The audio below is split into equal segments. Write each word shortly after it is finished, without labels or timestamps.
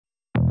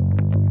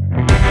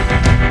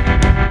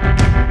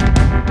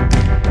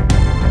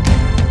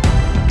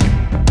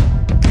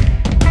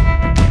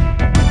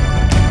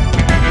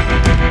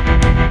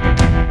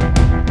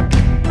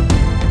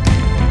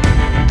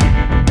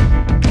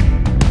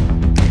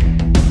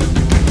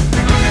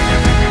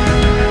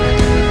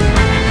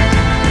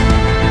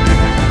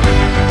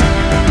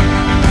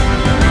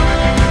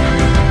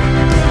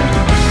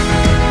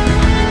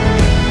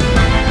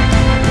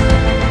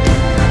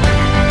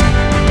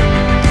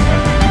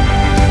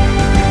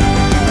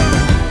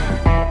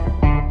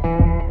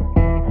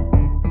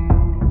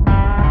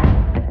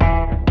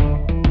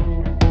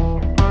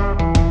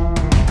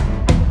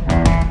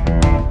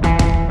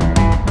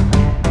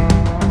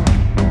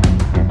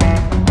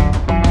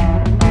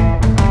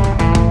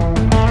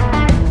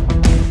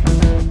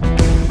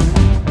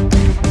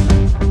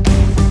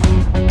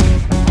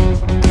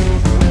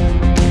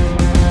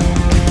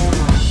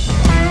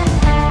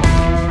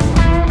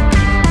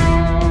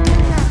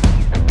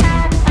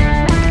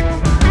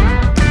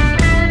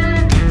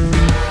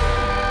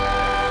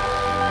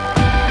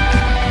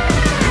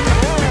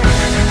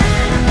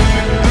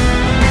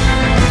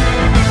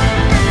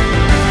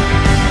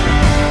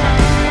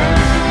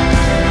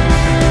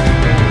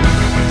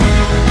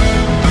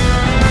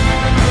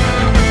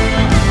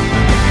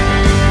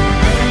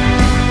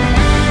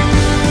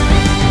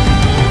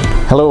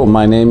Hello,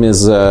 my name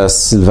is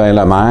Sylvain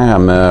Lemaire.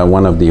 I'm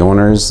one of the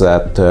owners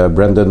at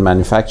Brandon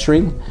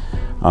Manufacturing.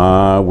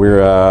 We're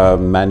a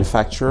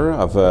manufacturer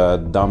of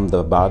dump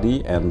the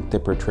body and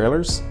tipper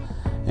trailers,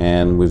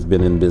 and we've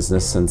been in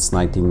business since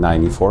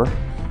 1994.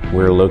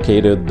 We're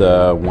located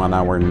 1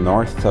 hour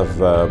north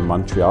of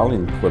Montreal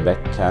in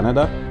Quebec,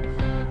 Canada.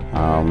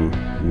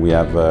 We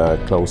have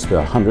close to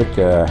 100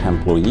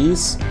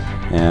 employees,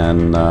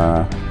 and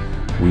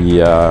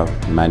we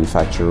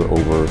manufacture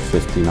over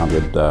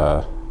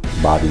 1,500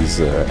 bodies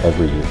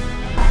every year.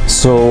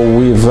 So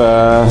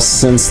we've,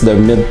 since the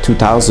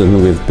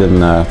mid-2000, we've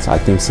been, I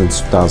think since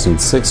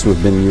 2006,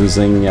 we've been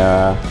using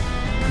the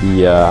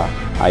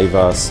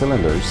HYVA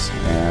cylinders,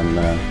 and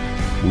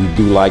we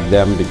do like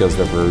them because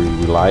they're very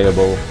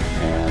reliable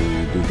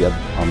and we do get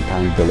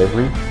on-time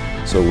delivery,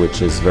 so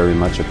which is very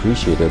much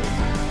appreciated.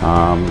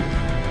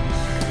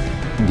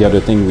 The other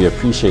thing we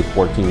appreciate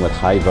working with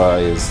HYVA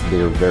is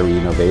they're very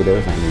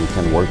innovative, and we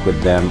can work with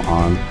them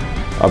on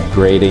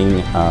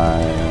upgrading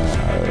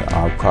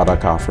our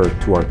product offer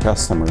to our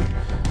customer,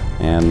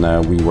 and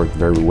we work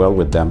very well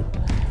with them.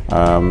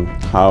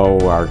 How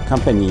our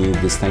company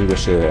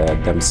distinguishes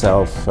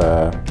themselves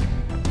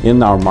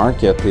in our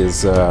market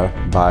is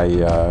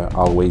by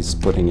always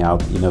putting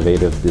out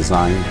innovative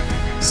design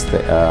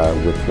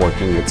with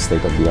working with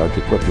state-of-the-art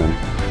equipment.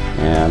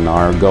 And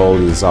our goal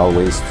is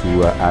always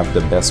to have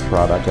the best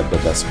product at the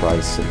best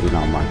price in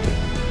our market.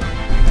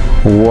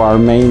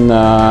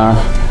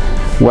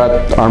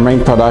 Our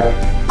main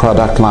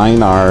product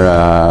line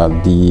are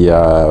the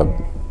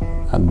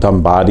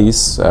dump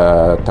bodies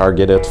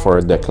targeted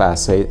for the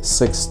Class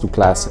 6 to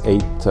Class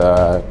 8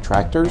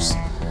 tractors,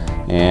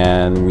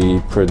 and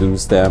we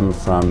produce them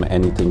from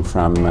anything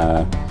from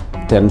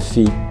 10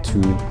 feet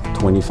to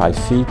 25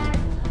 feet,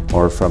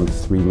 or from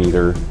 3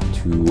 meter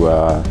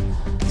to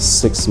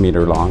 6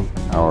 meter long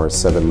or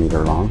 7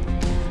 meter long.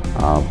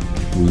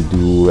 We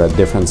do a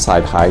different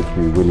side height.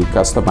 We really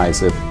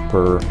customize it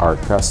per our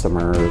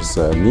customers'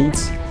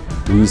 needs.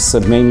 We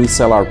mainly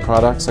sell our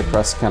products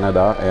across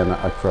Canada and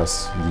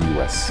across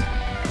the US.